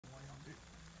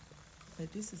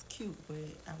But this is cute, but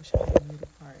I wish I had the middle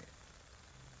part.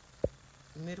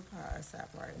 Middle part or side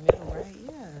part? Middle, right?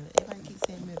 Yeah. Everybody keeps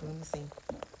saying middle. Let me see.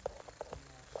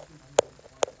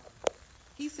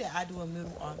 He said I do a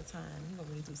middle all the time. He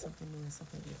want me to do something new and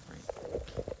something different.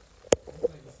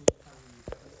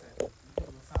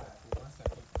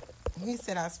 He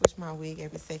said I switch my wig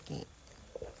every second.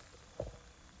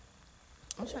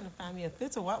 I'm trying to find me a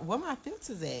filter. Where my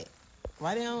filters at?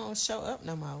 Why they don't show up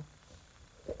no more?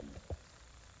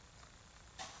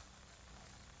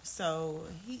 So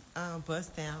he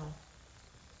bust down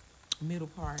middle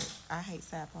part. I hate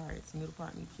side parts. Middle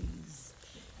part me please.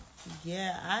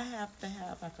 Yeah, I have to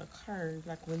have like a curve.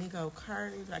 Like when it go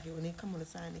curve, like when it come on the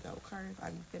side and it go curve, I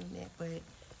be feeling that. But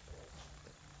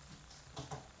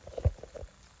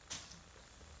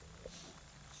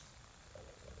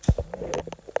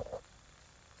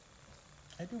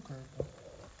I do curve though.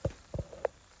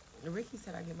 Ricky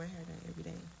said I get my hair done every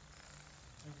day.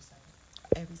 Every second.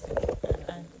 Every second.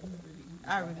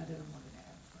 I really do.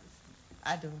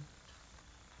 I do.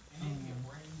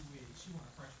 She want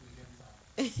a fresh wig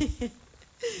every time.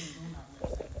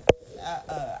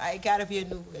 I gotta be a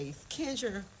new lace.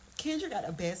 Kendra got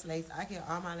the best lace. I get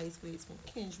all my lace wigs from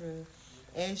Kendra.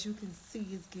 As you can see,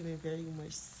 it's giving very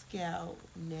much scalp,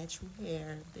 natural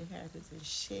hair. The hair doesn't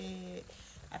shed.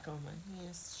 I can run my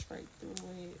hands straight through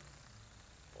it.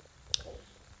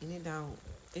 And it don't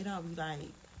be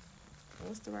like,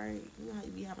 what's the word? You know how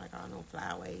you be having like all no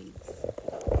flyaways?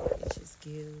 It just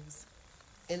gives.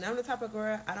 And I'm the type of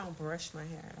girl, I don't brush my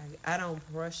hair. Like, I don't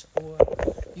brush or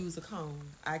use a comb.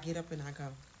 I get up and I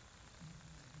go.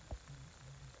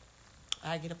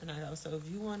 So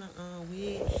if you want a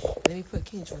wig, let me put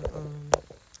Kendra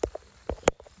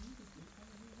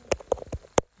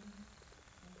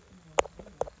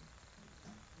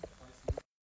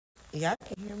Y'all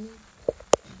can hear me?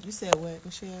 You said what,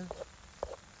 Michelle?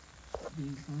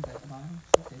 These ones at the bottom,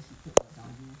 she said she put those on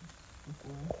you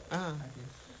before. I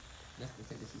guess that's to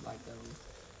say that you like those.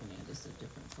 And then just a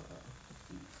different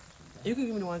feet. You can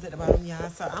give me the ones at the bottom, y'all.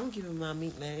 So I'm giving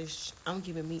meat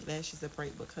lashes a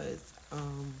break because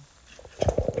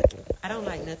I don't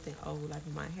like nothing old. Like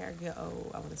when my hair get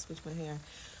old, I want to switch my hair.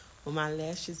 When my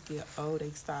lashes get old, they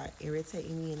start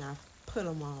irritating me and I put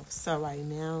them off. So right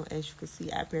now, as you can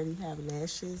see, I barely have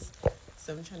lashes.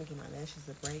 So I'm trying to give my lashes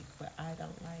a break, but I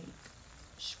don't like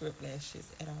strip lashes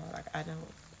at all. Like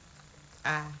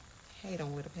I hate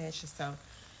them with a passion. So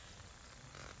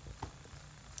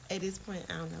at this point,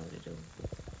 I don't know what to do.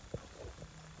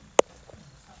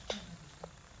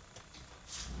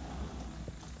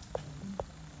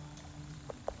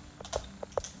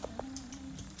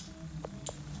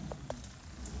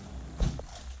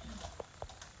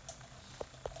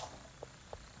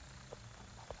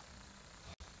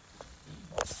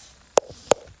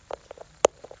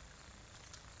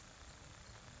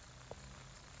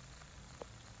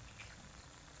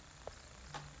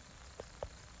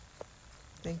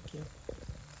 Thank you.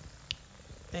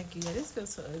 Thank you. Yeah, this feels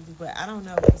so ugly, but I don't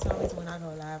know. For some reason, when I go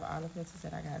live, all the filters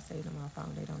that I got saved on my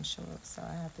phone, they don't show up. So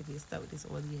I have to get stuck with this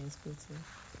oily ass filter.